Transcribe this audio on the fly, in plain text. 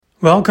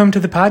Welcome to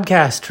the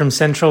podcast from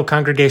Central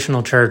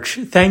Congregational Church.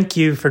 Thank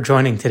you for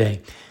joining today.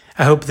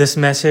 I hope this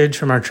message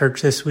from our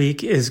church this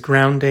week is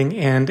grounding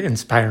and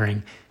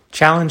inspiring,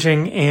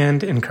 challenging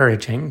and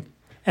encouraging,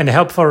 and a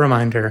helpful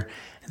reminder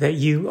that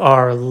you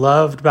are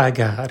loved by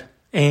God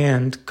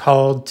and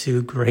called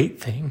to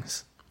great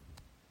things.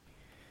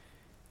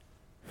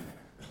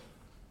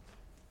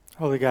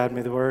 Holy God,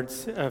 may the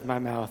words of my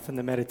mouth and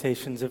the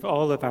meditations of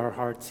all of our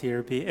hearts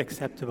here be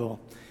acceptable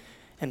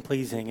and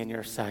pleasing in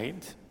your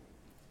sight.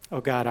 O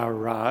God, our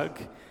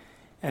rock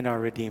and our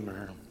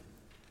Redeemer,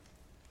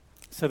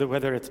 so that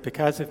whether it's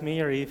because of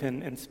me or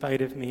even in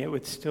spite of me, it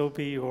would still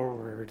be your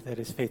word that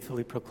is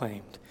faithfully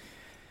proclaimed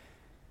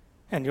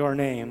and your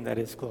name that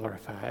is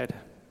glorified.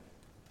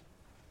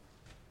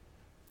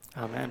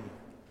 Amen.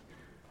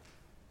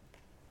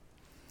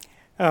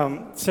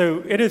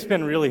 So it has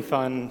been really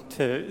fun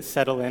to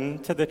settle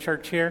into the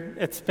church here.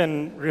 It's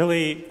been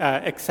really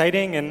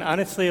exciting and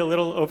honestly a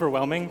little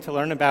overwhelming to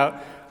learn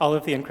about all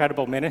of the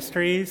incredible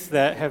ministries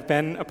that have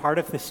been a part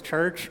of this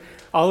church,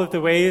 all of the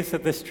ways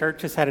that this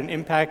church has had an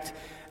impact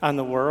on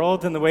the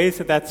world, and the ways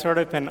that that's sort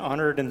of been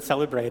honored and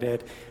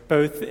celebrated,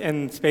 both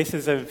in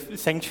spaces of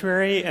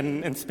sanctuary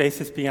and in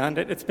spaces beyond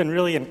it. It's been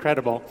really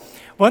incredible.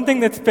 One thing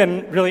that's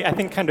been really, I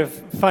think, kind of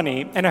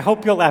funny, and I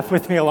hope you'll laugh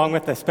with me along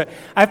with this, but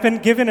I've been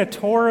given a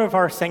tour of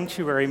our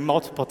sanctuary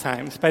multiple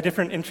times by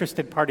different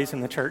interested parties in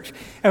the church.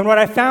 And what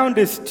I found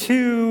is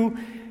two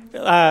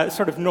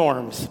sort of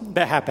norms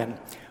that happen.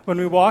 When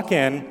we walk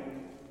in,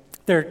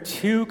 there are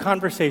two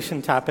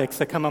conversation topics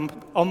that come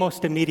up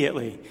almost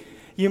immediately.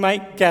 You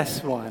might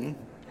guess one.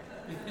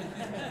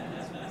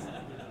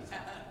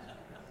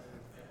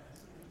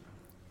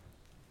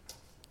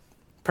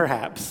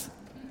 Perhaps.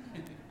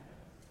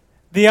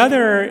 The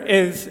other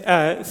is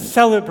a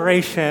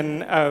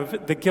celebration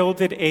of the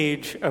Gilded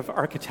Age of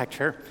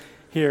architecture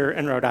here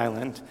in Rhode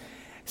Island.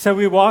 So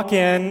we walk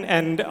in,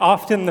 and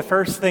often the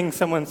first thing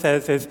someone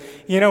says is,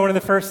 one of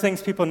the first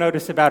things people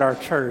notice about our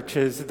church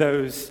is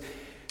those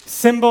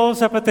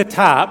symbols up at the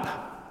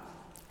top.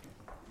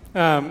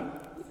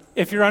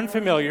 If you're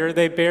unfamiliar,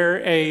 they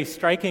bear a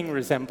striking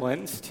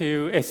resemblance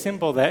to a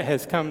symbol that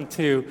has come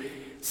to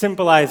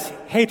symbolize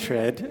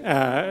hatred,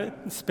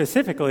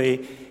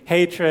 specifically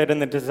hatred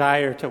and the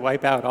desire to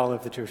wipe out all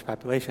of the Jewish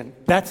population.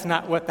 That's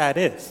not what that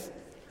is.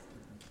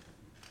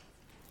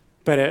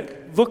 But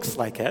it looks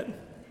like it.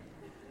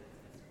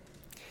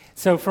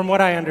 So from what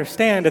I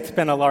understand, it's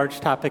been a large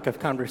topic of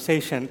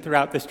conversation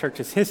throughout this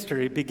church's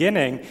history,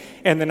 beginning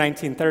in the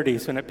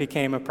 1930s when it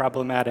became a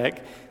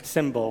problematic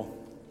symbol.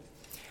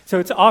 So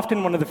it's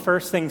often one of the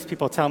first things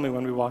people tell me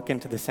when we walk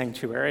into the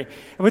sanctuary.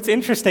 And what's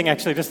interesting,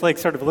 actually, just like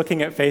sort of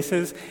looking at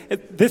faces,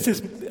 this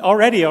is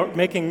already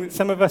making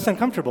some of us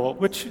uncomfortable,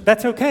 which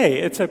that's okay.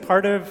 It's a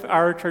part of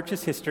our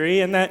church's history,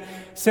 and that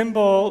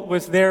symbol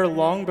was there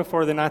long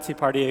before the Nazi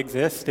Party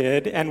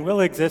existed and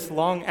will exist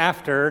long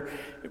after.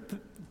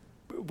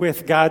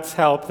 With God's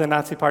help, the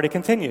Nazi Party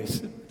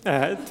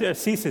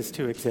ceases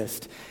to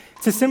exist.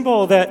 It's a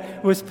symbol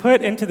that was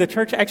put into the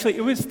church. Actually,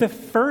 it was the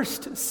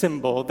first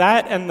symbol,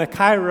 that and the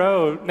Chi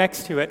Rho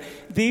next to it.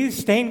 These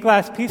stained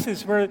glass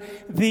pieces were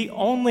the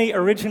only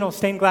original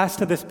stained glass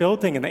to this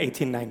building in the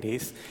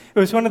 1890s. It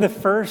was one of the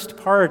first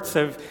parts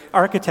of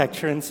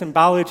architecture and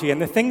symbology,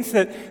 and the things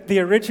that the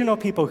original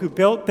people who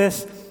built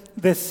this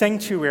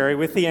sanctuary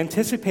with the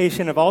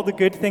anticipation of all the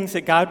good things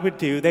that God would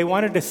do, they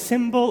wanted a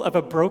symbol of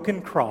a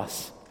broken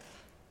cross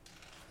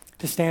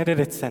to stand at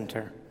its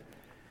center.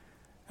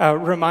 A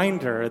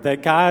reminder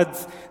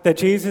that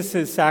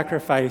Jesus'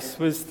 sacrifice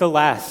was the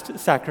last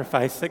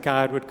sacrifice that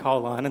God would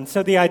call on. And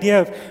so the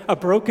idea of a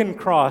broken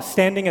cross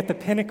standing at the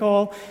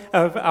pinnacle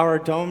of our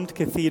domed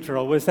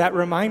cathedral was that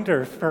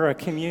reminder for a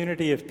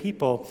community of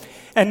people.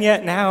 And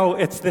yet now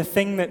it's the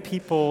thing that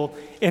people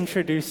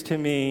introduce to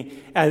me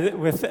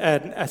with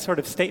a sort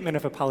of statement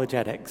of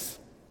apologetics.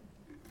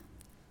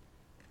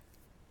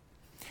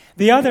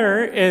 The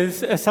other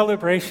is a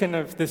celebration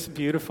of this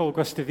beautiful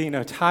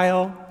Guastavino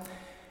tile,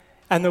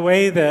 and the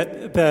way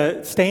that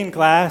the stained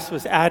glass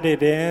was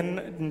added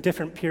in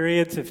different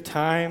periods of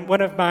time.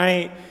 One of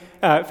my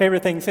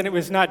favorite things, and it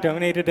was not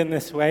donated in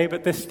this way,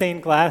 but this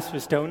stained glass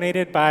was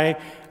donated by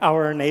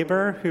our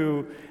neighbor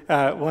who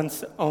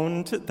once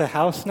owned the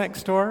house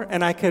next door,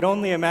 and I could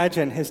only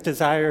imagine his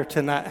desire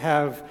to not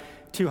have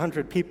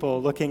 200 people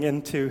looking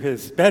into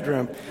his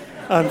bedroom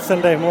on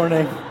Sunday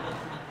morning.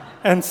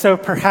 And so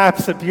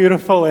perhaps a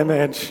beautiful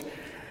image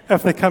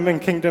of the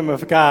coming kingdom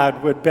of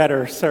God would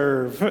better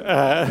serve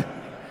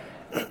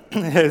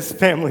his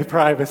family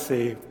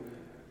privacy.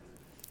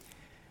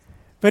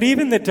 But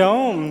even the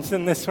domes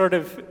and this sort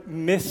of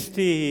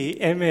misty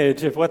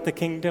image of what the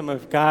kingdom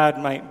of God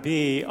might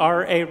be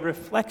are a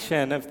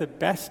reflection of the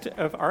best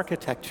of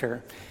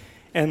architecture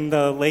in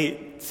the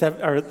late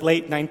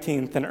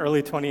 19th and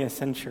early 20th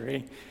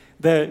century.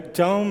 The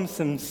domes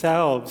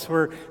themselves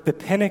were the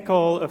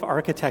pinnacle of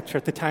architecture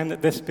at the time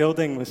that this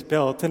building was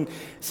built. And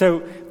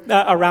so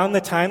around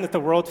the time that the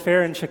World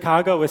Fair in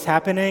Chicago was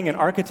happening and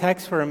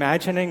architects were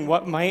imagining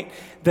what might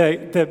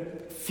the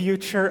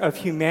future of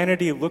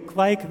humanity look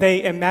like,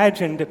 they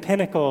imagined a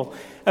pinnacle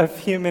of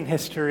human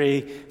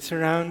history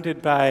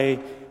surrounded by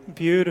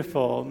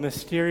beautiful,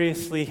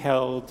 mysteriously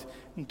held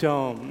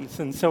domes.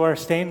 And so our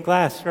stained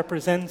glass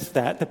represents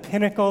that, the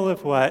pinnacle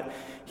of what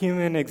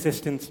human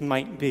existence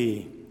might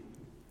be.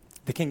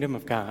 The kingdom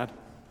of God.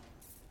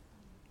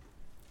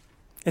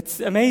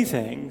 It's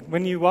amazing.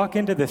 When you walk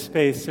into this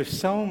space, there's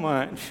so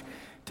much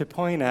to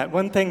point at.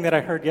 One thing that I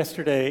heard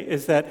yesterday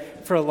is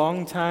that for a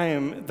long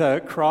time,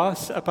 the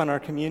cross up on our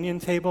communion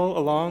table,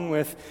 along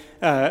with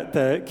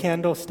the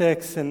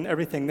candlesticks and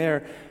everything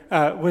there,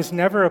 was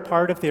never a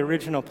part of the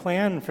original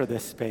plan for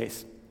this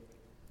space.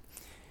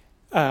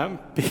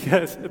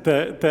 Because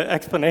the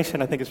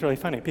explanation, I think, is really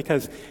funny.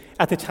 Because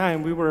at the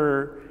time, we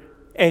were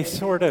a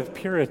sort of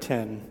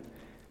Puritan.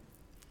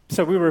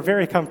 So we were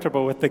very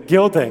comfortable with the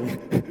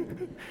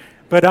gilding,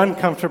 but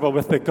uncomfortable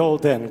with the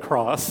golden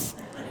cross.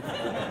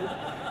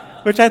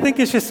 Which I think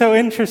is just so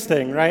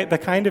interesting, right? The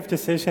kind of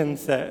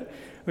decisions that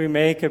we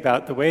make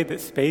about the way that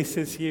space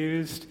is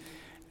used,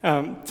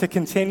 to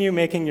continue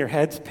making your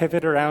heads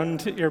pivot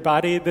around your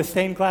body. The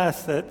stained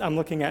glass that I'm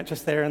looking at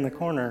just there in the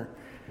corner.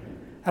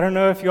 I don't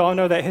know if you all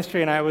know that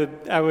history, and I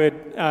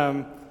would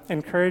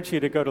encourage you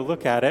to go to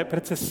look at it, but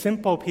it's a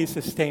simple piece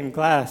of stained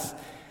glass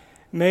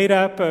made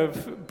up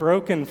of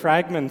broken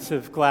fragments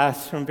of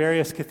glass from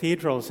various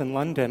cathedrals in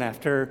London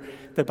after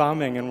the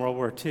bombing in World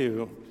War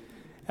II,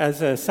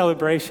 as a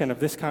celebration of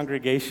this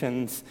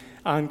congregation's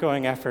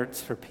ongoing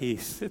efforts for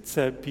peace. It's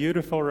a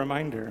beautiful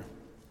reminder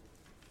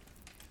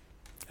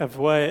of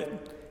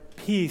what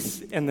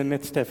peace in the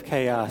midst of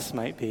chaos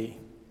might be.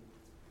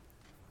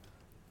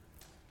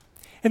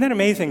 Isn't that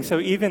amazing? So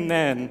even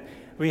then,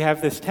 we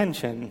have this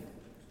tension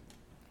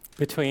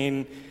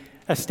between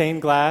a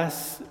stained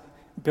glass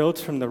built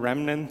from the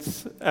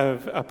remnants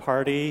of a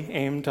party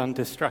aimed on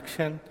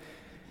destruction.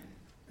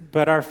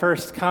 But our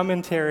first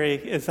commentary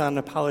is on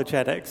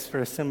apologetics for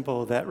a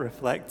symbol that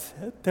reflects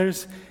it.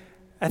 There's,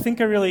 I think,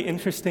 a really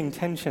interesting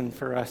tension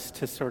for us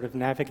to sort of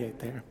navigate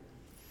there.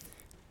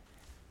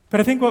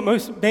 But I think what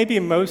maybe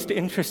most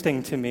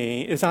interesting to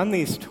me is on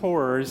these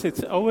tours,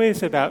 it's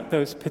always about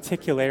those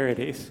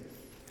particularities,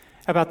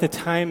 about the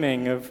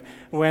timing of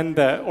when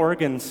the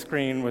organ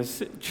screen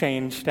was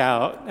changed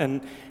out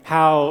and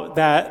how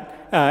that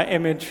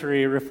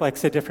imagery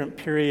reflects a different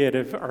period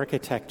of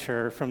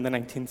architecture from the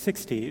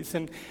 1960s,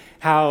 and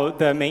how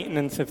the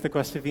maintenance of the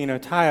Guastavino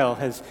tile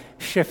has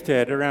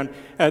shifted around.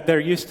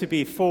 There used to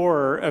be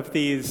 4 of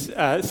these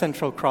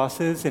central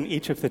crosses in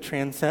each of the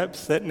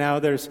transepts, that now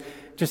there's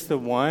just the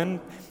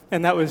one,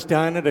 and that was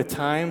done at a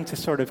time to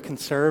sort of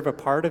conserve a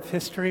part of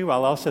history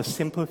while also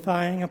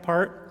simplifying a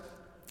part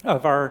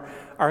of our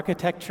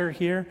architecture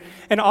here.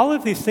 And all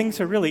of these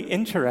things are really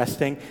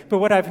interesting, but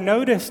what I've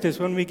noticed is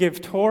when we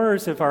give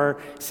tours of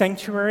our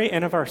sanctuary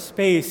and of our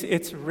space,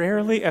 it's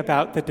rarely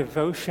about the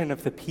devotion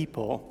of the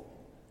people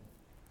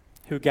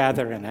who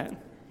gather in it.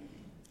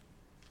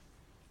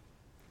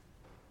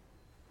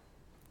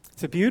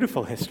 It's a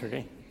beautiful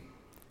history.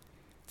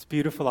 It's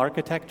beautiful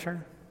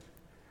architecture.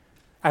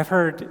 I've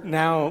heard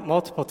now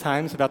multiple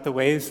times about the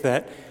ways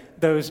that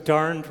those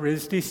darned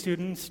RISD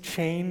students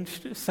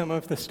changed some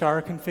of the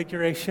star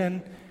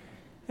configuration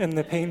in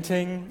the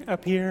painting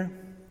up here,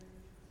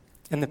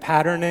 and the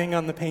patterning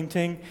on the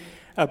painting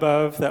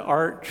above the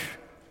arch.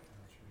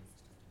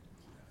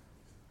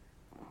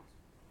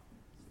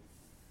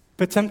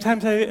 But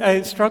sometimes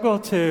I struggle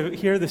to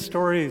hear the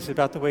stories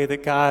about the way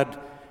that God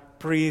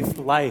breathed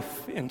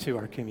life into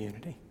our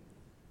community.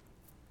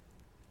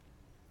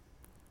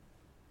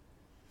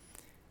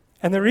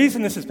 And the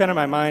reason this has been on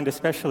my mind,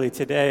 especially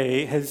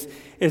today,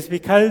 is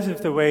because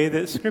of the way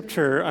that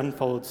Scripture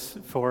unfolds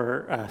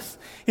for us.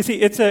 You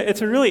see, it's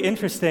a really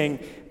interesting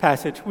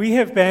passage. We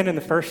have been in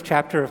the first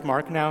chapter of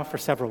Mark now for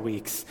several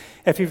weeks.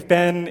 If you've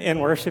been in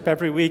worship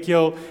every week,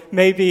 you'll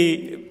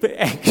maybe be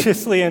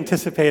anxiously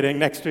anticipating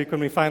next week when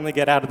we finally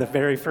get out of the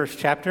very first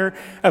chapter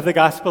of the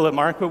Gospel of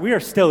Mark, but we are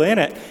still in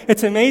it.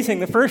 It's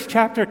amazing. The first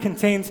chapter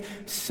contains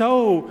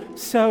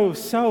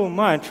so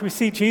much. We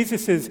see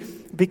Jesus's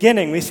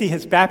beginning. We see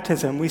his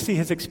baptism. We see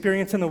his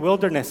experience in the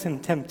wilderness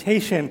and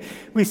temptation.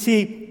 We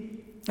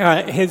see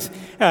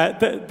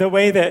the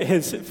way that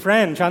his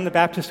friend, John the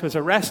Baptist, was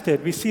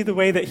arrested. We see the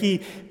way that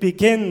he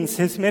begins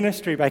his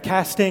ministry by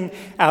casting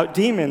out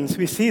demons.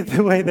 We see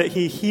the way that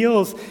he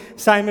heals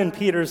Simon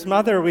Peter's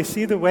mother. We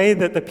see the way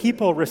that the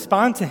people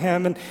respond to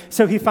him. And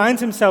so he finds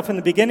himself in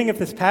the beginning of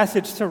this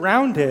passage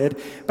surrounded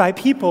by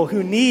people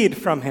who need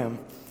from him.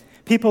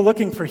 People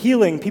looking for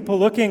healing, people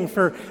looking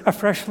for a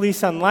fresh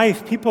lease on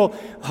life, people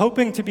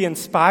hoping to be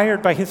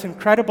inspired by his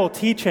incredible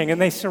teaching, and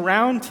they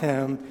surround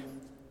him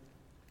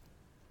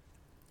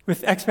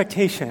with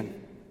expectation.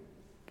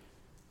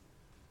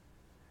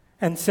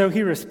 And so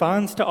he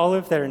responds to all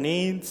of their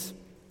needs.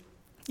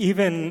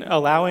 even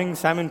allowing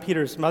Simon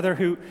Peter's mother,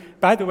 who,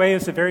 by the way,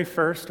 is the very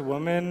first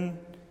woman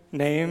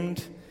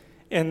named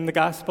in the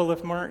Gospel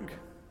of Mark.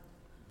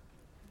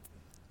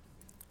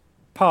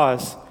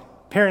 Pause.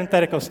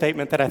 Parenthetical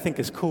statement that I think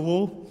is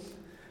cool.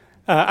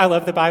 I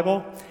love the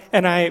Bible,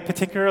 and I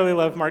particularly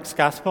love Mark's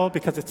Gospel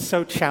because it's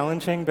so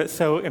challenging but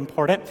so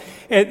important.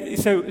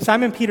 So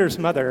Simon Peter's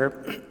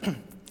mother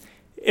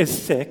is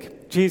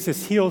sick.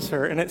 Jesus heals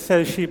her, and it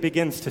says she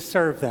begins to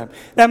serve them.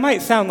 That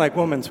might sound like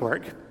woman's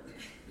work.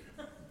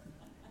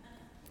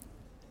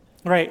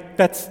 Right,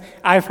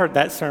 I've heard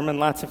that sermon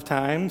lots of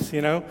times,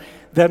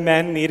 The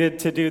men needed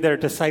to do their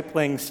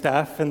discipling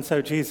stuff, and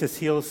so Jesus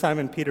heals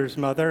Simon Peter's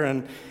mother,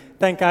 and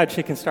thank God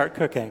she can start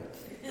cooking.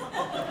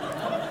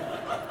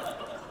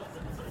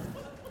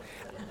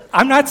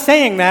 I'm not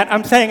saying that.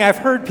 I'm saying I've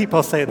heard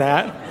people say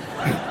that.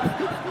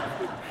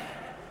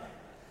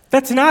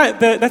 That's not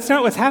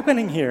what's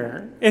happening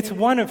here. It's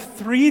one of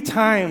 3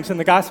 times in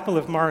the Gospel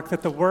of Mark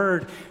that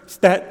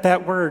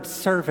that word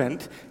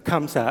servant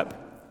comes up.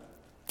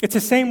 It's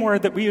the same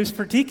word that we use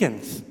for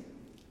deacons.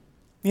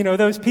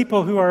 Those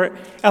people who are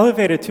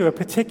elevated to a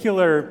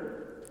particular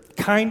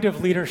kind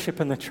of leadership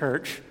in the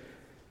church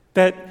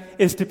that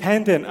is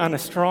dependent on a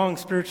strong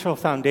spiritual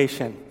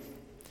foundation,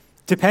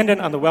 dependent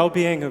on the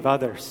well-being of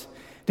others,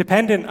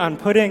 dependent on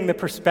putting the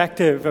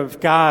perspective of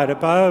God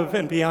above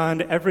and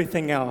beyond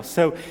everything else.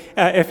 So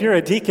if you're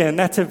a deacon,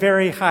 that's a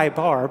very high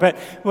bar. But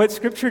what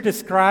Scripture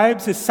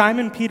describes is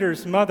Simon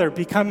Peter's mother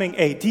becoming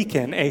a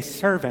deacon, a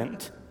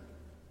servant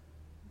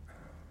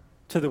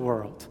to the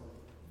world.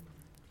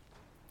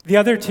 The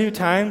other 2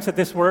 times that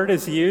this word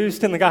is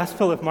used in the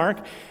Gospel of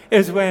Mark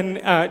is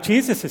when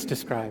Jesus is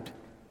described.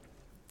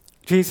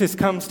 Jesus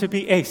comes to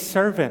be a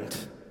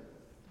servant,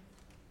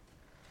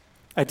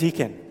 a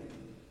deacon.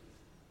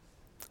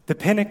 The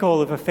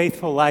pinnacle of a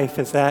faithful life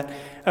is that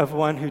of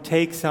one who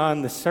takes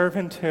on the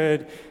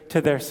servanthood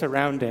to their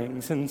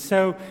surroundings. And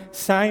so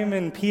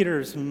Simon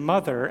Peter's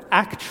mother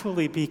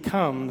actually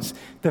becomes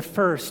the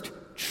first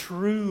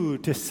true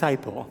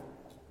disciple.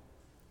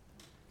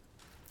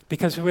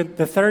 Because with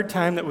the 3rd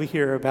time that we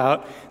hear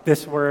about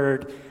this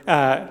word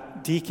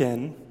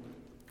deacon,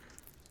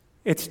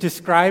 it's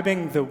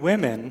describing the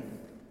women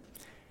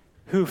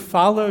who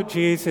follow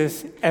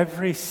Jesus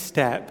every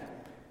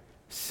step,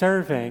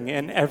 serving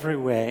in every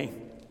way.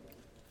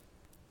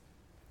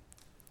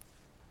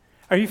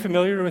 Are you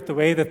familiar with the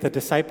way that the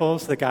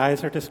disciples, the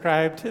guys, are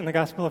described in the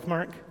Gospel of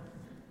Mark?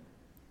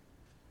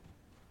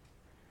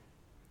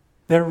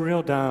 They're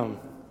real dumb.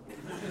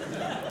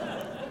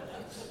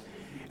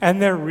 And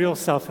they're real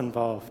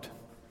self-involved.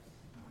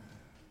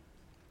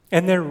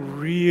 And they're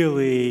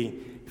really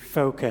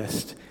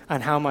focused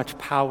on how much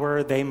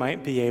power they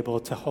might be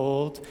able to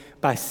hold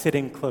by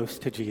sitting close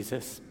to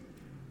Jesus.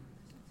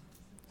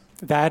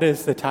 That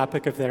is the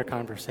topic of their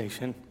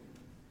conversation.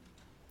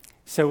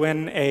 So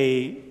when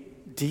a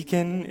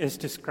deacon is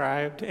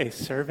described, a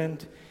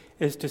servant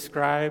is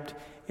described,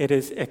 it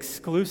is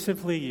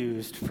exclusively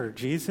used for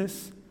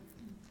Jesus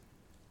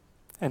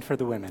and for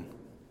the women.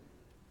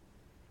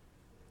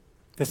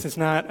 This is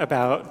not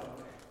about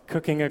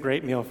cooking a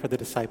great meal for the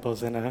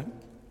disciples in a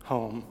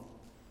home.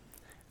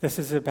 This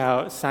is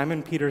about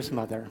Simon Peter's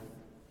mother,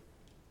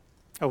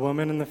 a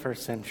woman in the 1st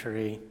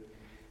century,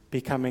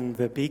 becoming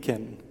the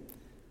beacon,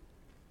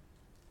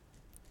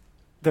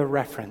 the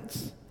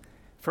reference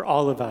for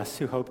all of us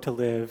who hope to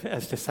live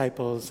as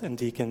disciples and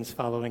deacons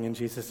following in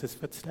Jesus'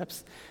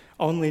 footsteps.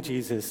 Only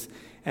Jesus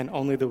and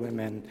only the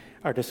women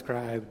are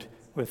described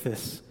with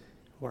this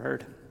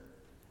word.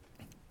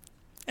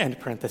 End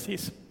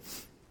parentheses.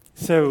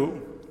 So,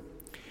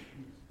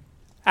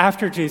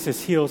 after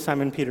Jesus heals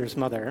Simon Peter's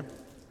mother,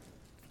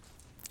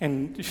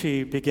 and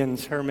she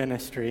begins her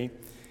ministry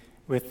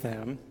with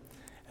them,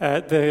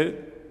 the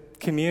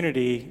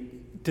community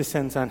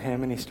descends on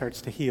him and he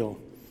starts to heal,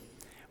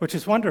 which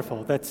is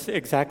wonderful. That's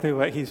exactly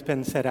what he's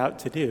been set out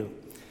to do.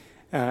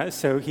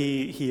 So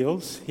he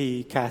heals,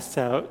 he casts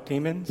out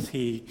demons,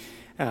 he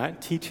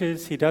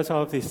teaches, he does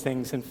all of these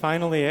things, and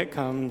finally it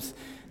comes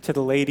to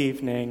the late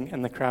evening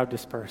and the crowd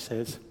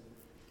disperses.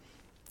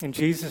 And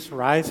Jesus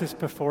rises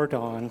before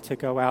dawn to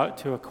go out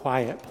to a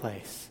quiet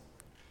place,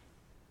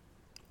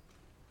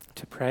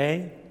 to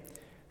pray,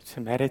 to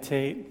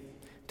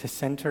meditate, to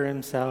center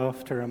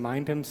himself, to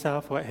remind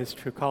himself what his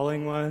true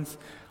calling was,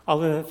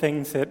 all of the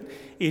things that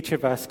each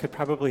of us could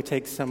probably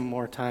take some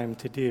more time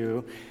to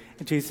do.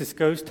 Jesus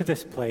goes to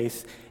this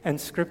place, and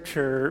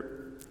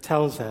Scripture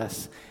tells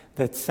us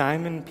that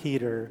Simon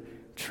Peter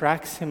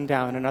tracks him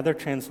down. Another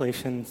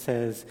translation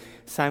says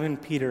Simon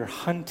Peter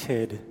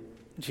hunted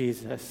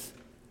Jesus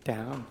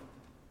down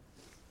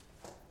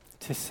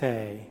to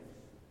say,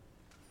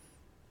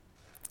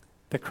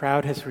 the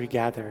crowd has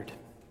regathered.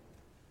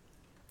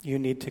 You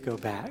need to go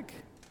back.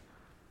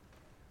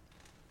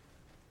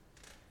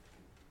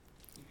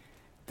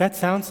 That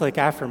sounds like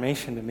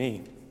affirmation to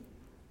me.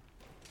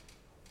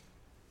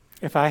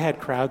 If I had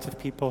crowds of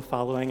people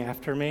following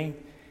after me,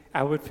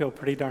 I would feel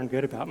pretty darn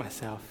good about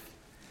myself.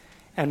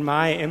 And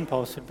my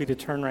impulse would be to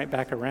turn right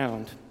back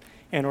around.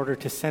 in order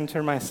to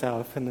center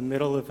myself in the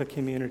middle of a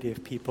community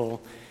of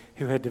people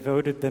who had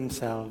devoted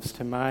themselves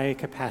to my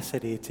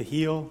capacity to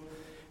heal,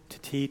 to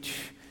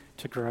teach,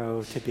 to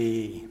grow, to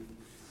be.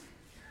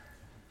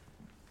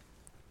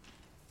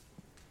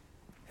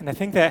 And I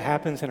think that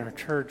happens in our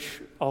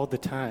church all the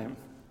time.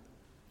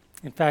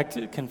 In fact,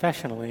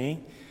 confessionally,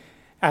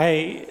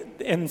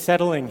 in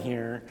settling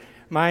here,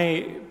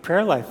 my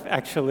prayer life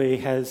actually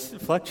has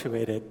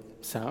fluctuated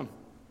some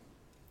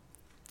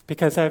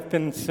because I've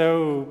been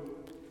so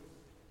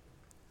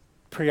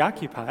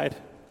preoccupied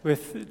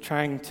with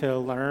trying to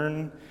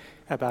learn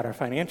about our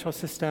financial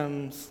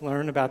systems,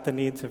 learn about the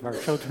needs of our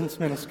children's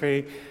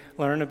ministry,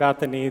 learn about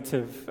the needs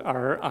of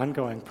our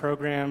ongoing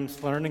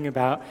programs, learning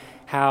about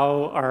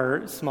how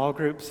our small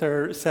groups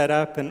are set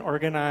up and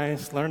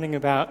organized, learning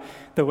about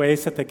the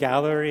ways that the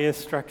gallery is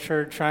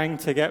structured, trying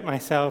to get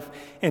myself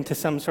into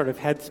some sort of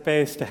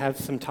headspace to have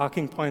some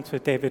talking points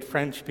with David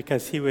French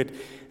because he would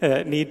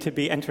need to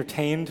be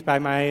entertained by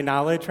my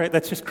knowledge, right?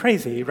 That's just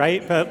crazy,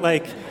 right? But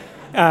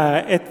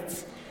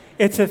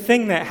it's a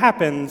thing that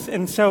happens,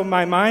 and so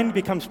my mind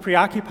becomes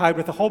preoccupied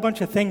with a whole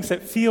bunch of things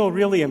that feel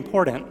really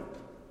important.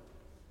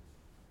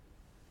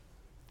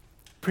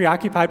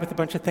 Preoccupied with a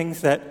bunch of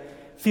things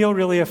that feel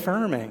really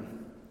affirming.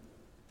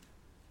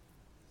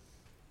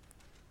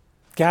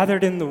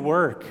 Gathered in the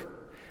work,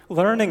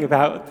 learning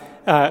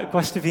about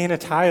Guastavina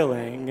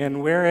tiling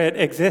and where it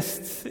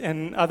exists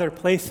in other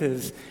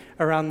places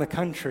around the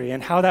country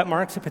and how that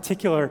marks a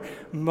particular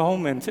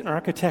moment in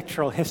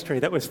architectural history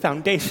that was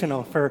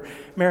foundational for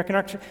American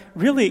architecture.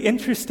 Really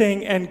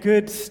interesting and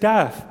good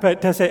stuff,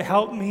 but does it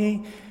help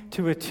me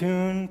to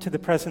attune to the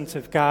presence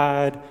of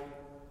God?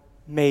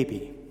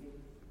 Maybe.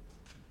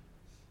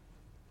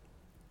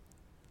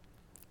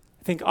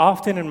 I think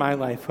often in my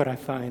life what I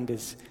find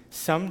is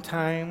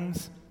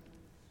sometimes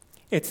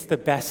it's the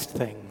best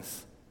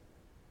things.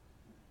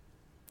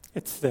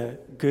 It's the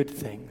good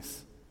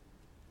things.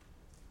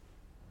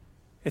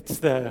 It's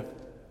the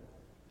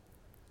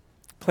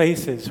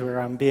places where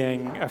I'm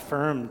being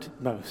affirmed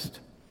most.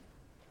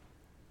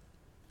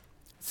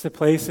 It's the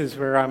places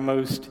where I'm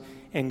most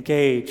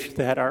engaged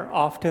that are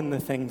often the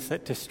things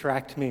that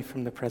distract me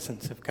from the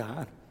presence of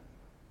God.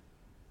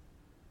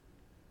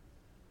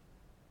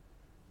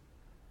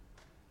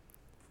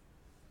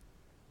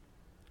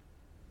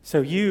 So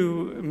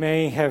you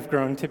may have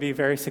grown to be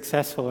very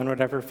successful in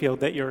whatever field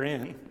that you're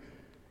in.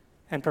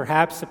 And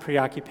perhaps the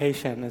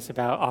preoccupation is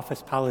about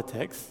office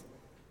politics.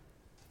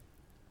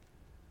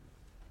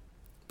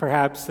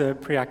 Perhaps the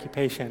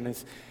preoccupation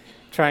is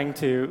trying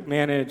to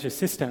manage a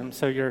system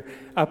so you're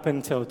up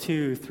until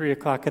 2, 3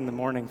 o'clock in the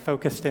morning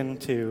focused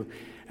into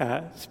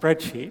a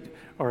spreadsheet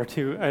or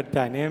to a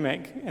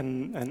dynamic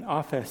in an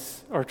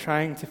office or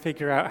trying to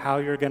figure out how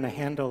you're going to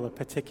handle a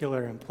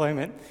particular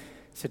employment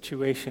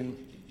situation,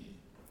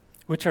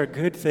 which are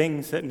good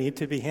things that need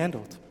to be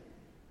handled.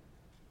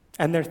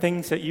 And they're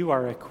things that you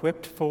are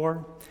equipped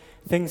for,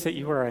 things that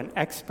you are an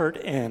expert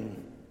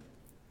in.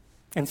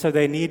 And so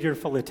they need your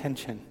full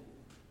attention.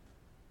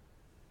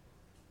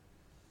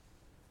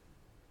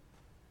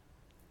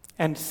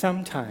 And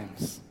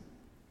sometimes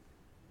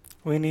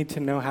we need to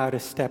know how to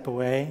step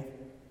away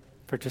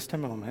for just a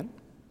moment,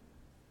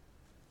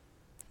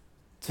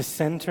 to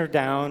center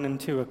down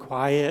into a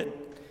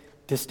quiet,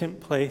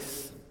 distant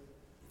place,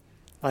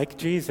 like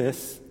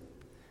Jesus,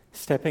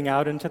 stepping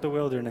out into the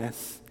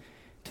wilderness,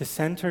 to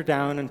center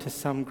down into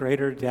some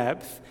greater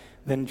depth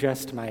than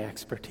just my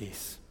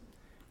expertise,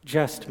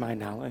 just my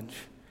knowledge,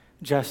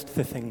 just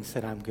the things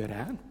that I'm good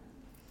at,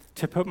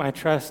 to put my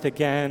trust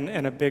again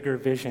in a bigger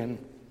vision,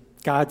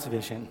 God's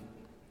vision.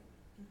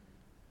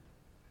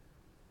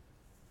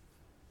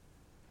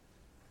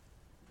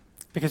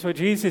 Because what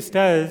Jesus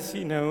does,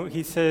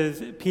 he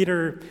says,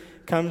 Peter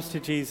comes to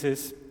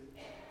Jesus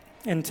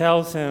and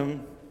tells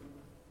him,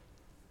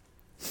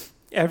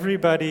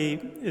 everybody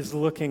is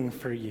looking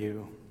for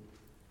you.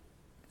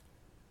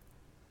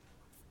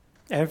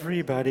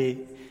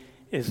 Everybody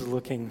is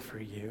looking for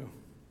you.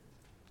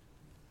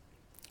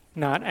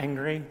 Not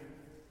angry,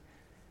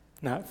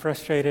 not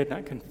frustrated,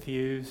 not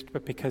confused,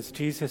 but because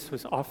Jesus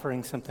was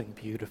offering something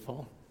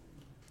beautiful.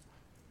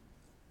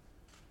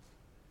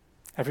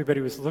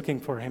 Everybody was looking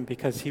for him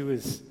because he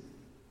was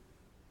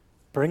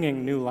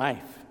bringing new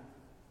life.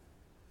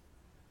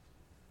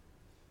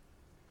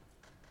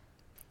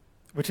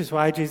 Which is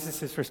why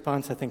Jesus'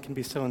 response, I think, can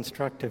be so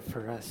instructive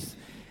for us.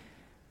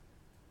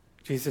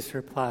 Jesus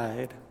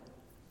replied,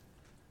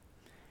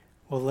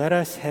 well, let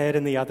us head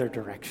in the other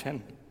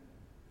direction.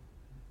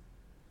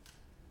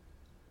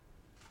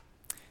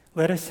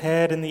 Let us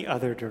head in the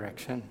other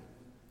direction,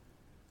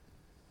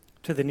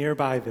 to the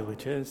nearby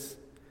villages,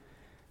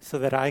 so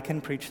that I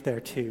can preach there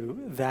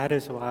too. That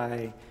is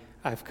why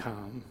I've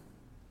come.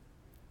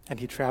 And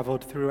he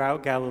traveled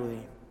throughout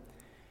Galilee,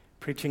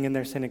 preaching in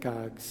their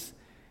synagogues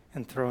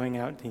and throwing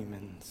out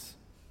demons.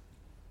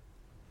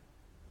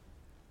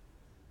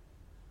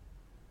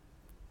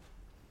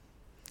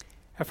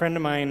 A friend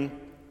of mine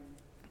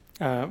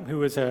who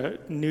was a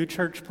new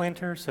church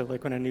planter, so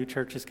like when a new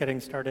church is getting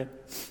started,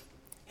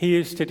 He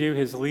used to do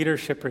his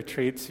leadership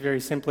retreats very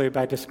simply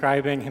by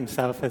describing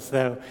himself as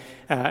though,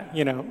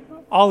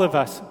 all of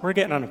us, we're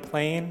getting on a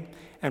plane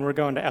and we're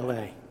going to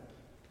LA.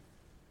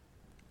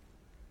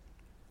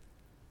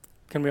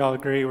 Can we all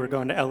agree we're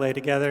going to LA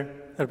together?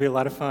 That'll be a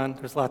lot of fun.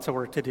 There's lots of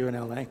work to do in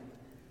LA.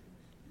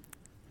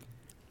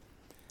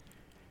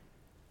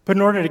 But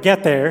in order to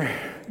get there,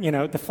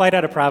 the flight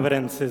out of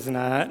Providence is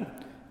not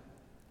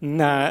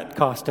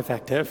cost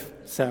effective.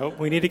 So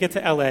we need to get to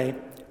LA.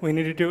 We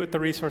need to do it with the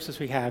resources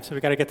we have. So we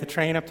got to get the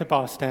train up to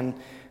Boston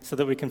so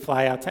that we can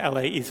fly out to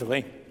LA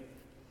easily.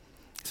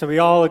 So we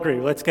all agree,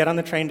 let's get on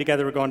the train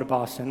together, we're going to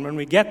Boston. When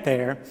we get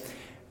there,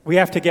 we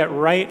have to get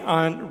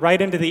right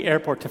into the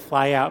airport to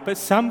fly out. But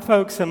some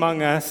folks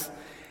among us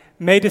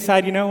may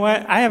decide, you know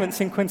what, I haven't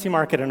seen Quincy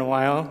Market in a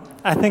while.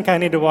 I think I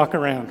need to walk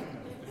around.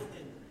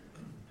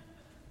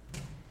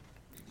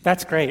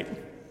 That's great.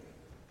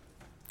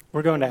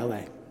 We're going to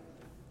LA.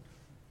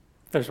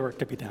 There's work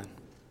to be done.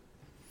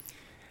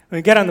 When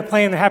we get on the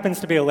plane, there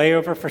happens to be a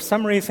layover for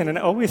some reason, and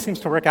it always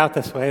seems to work out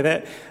this way.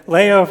 That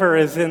layover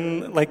is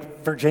in,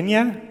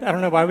 Virginia. I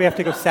don't know why we have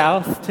to go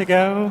south to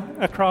go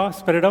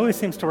across, but it always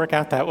seems to work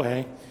out that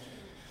way.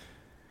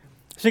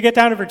 So you get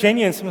down to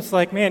Virginia, and someone's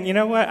like, man, you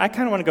know what? I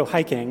kind of want to go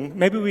hiking.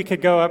 Maybe we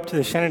could go up to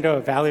the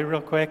Shenandoah Valley real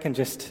quick and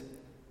just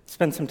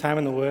spend some time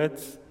in the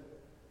woods.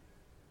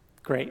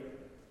 Great.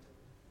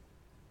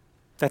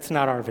 That's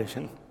not our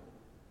vision.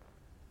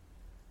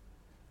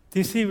 Do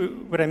you see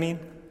what I mean?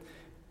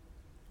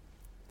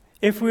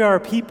 If we are a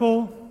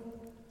people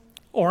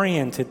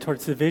oriented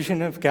towards the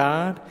vision of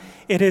God,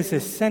 it is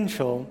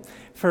essential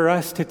for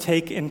us to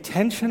take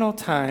intentional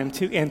time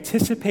to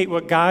anticipate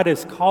what God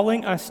is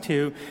calling us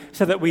to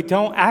so that we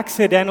don't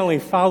accidentally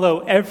follow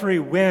every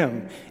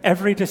whim,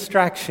 every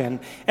distraction,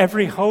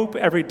 every hope,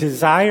 every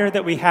desire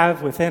that we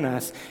have within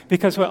us.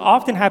 Because what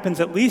often happens,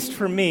 at least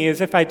for me,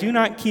 is if I do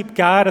not keep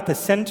God at the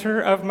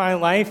center of my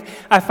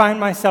life, I find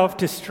myself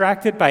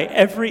distracted by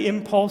every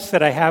impulse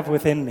that I have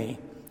within me,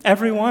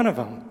 every one of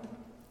them.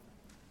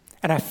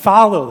 And I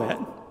follow it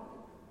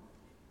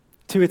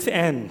to its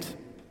end.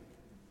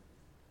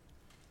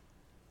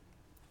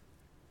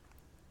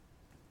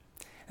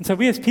 And so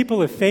we as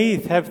people of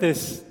faith have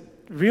this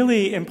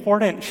really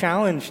important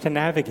challenge to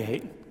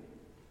navigate.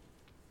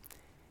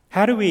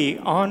 How do we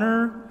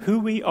honor who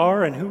we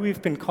are and who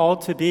we've been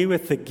called to be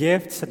with the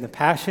gifts and the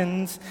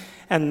passions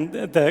and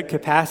the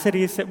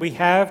capacities that we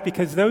have?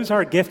 Because those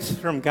are gifts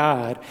from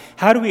God.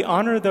 How do we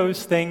honor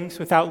those things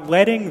without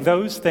letting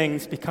those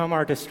things become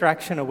our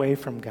distraction away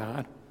from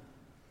God?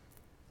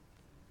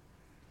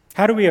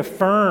 How do we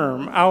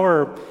affirm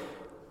our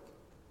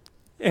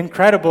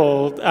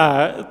incredible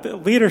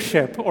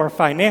leadership or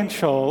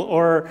financial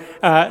or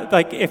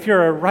if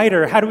you're a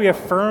writer, how do we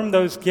affirm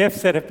those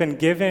gifts that have been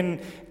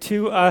given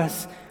to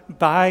us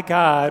by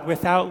God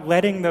without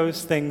letting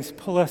those things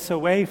pull us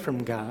away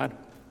from God?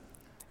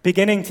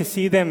 Beginning to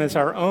see them as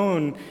our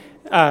own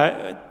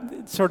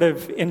sort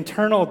of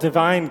internal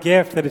divine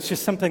gift, that it's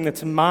just something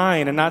that's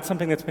mine and not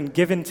something that's been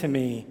given to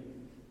me.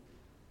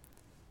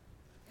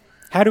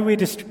 How do we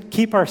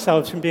keep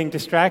ourselves from being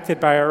distracted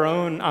by our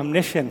own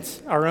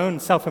omniscience, our own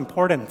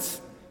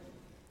self-importance,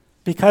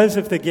 because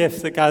of the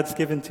gifts that God's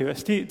given to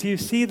us? Do you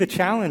see the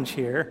challenge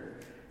here?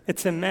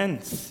 It's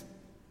immense.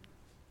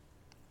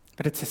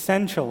 But it's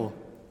essential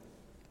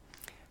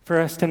for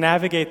us to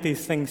navigate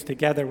these things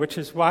together, which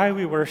is why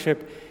we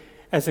worship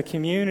as a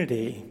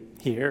community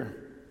here.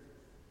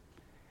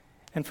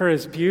 And for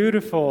as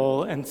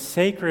beautiful and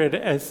sacred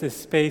as this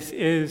space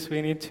is,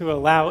 we need to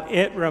allow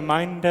it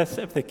remind us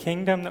of the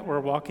kingdom that we're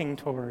walking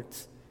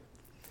towards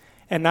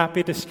and not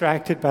be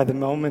distracted by the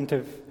moment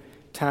of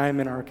time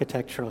in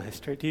architectural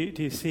history.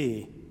 Do you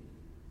see?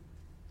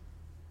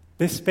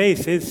 This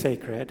space is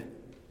sacred.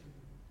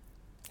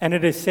 And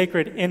it is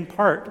sacred in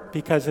part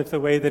because of the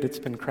way that it's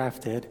been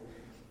crafted,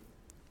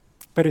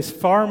 but is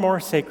far more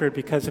sacred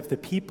because of the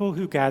people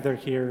who gather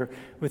here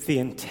with the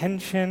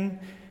intention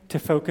to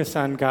focus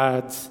on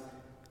God's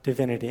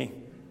divinity,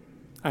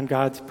 on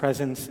God's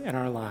presence in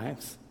our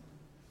lives.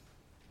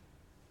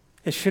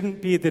 It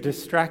shouldn't be the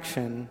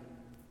distraction,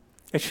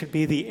 it should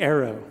be the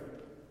arrow,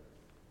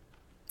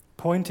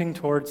 pointing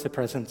towards the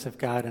presence of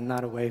God and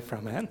not away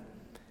from it.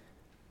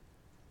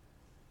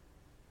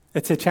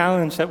 It's a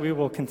challenge that we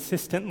will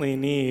consistently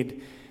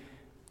need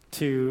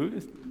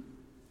to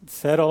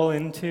settle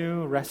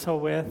into, wrestle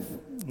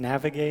with,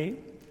 navigate.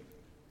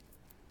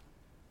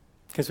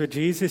 Because what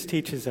Jesus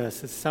teaches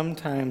us is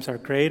sometimes our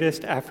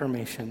greatest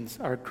affirmations,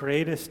 our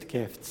greatest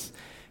gifts,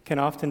 can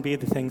often be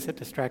the things that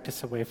distract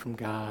us away from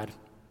God.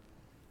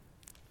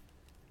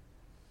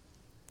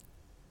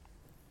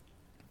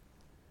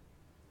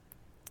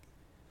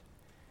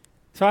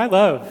 So I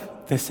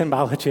love the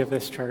symbology of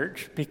this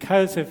church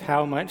because of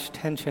how much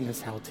tension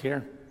is held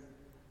here.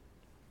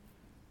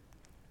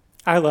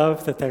 I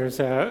love that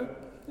there's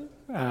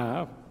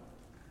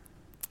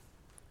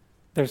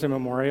a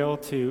memorial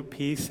to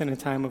peace in a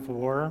time of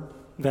war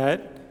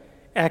that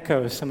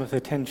echoes some of the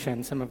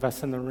tension some of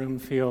us in the room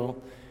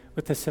feel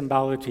with the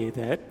symbology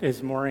that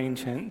is more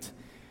ancient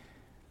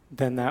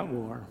than that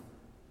war.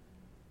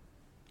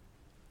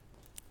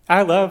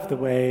 I love the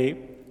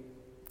way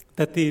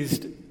that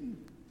these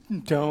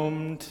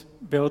domed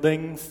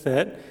buildings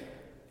that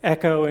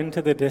echo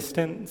into the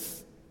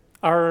distance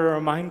are a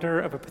reminder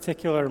of a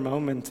particular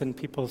moment in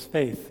people's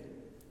faith.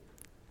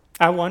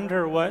 I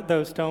wonder what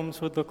those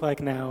domes would look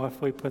like now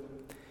if we put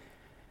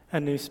a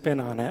new spin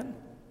on it.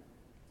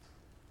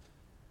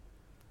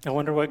 I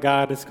wonder what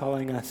God is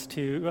calling us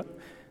to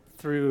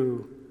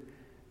through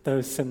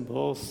those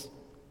symbols.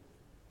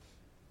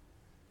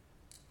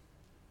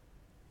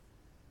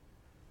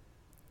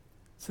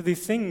 So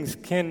these things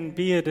can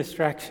be a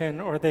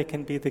distraction or they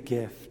can be the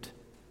gift.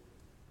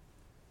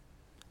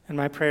 And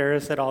my prayer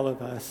is that all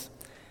of us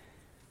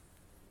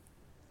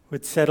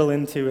would settle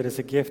into it as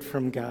a gift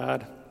from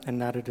God and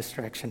not a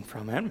distraction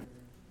from it.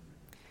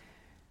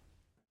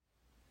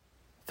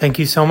 Thank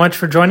you so much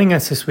for joining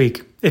us this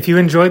week. If you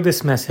enjoyed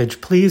this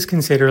message, please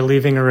consider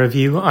leaving a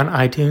review on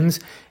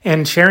iTunes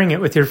and sharing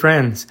it with your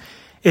friends.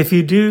 If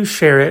you do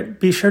share it,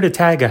 be sure to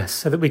tag us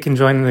so that we can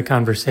join in the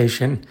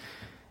conversation.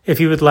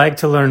 If you would like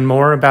to learn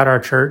more about our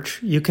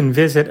church, you can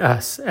visit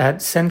us at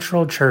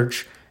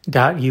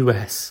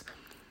centralchurch.us.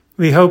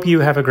 We hope you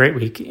have a great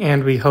week,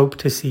 and we hope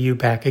to see you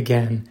back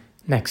again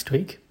next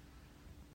week.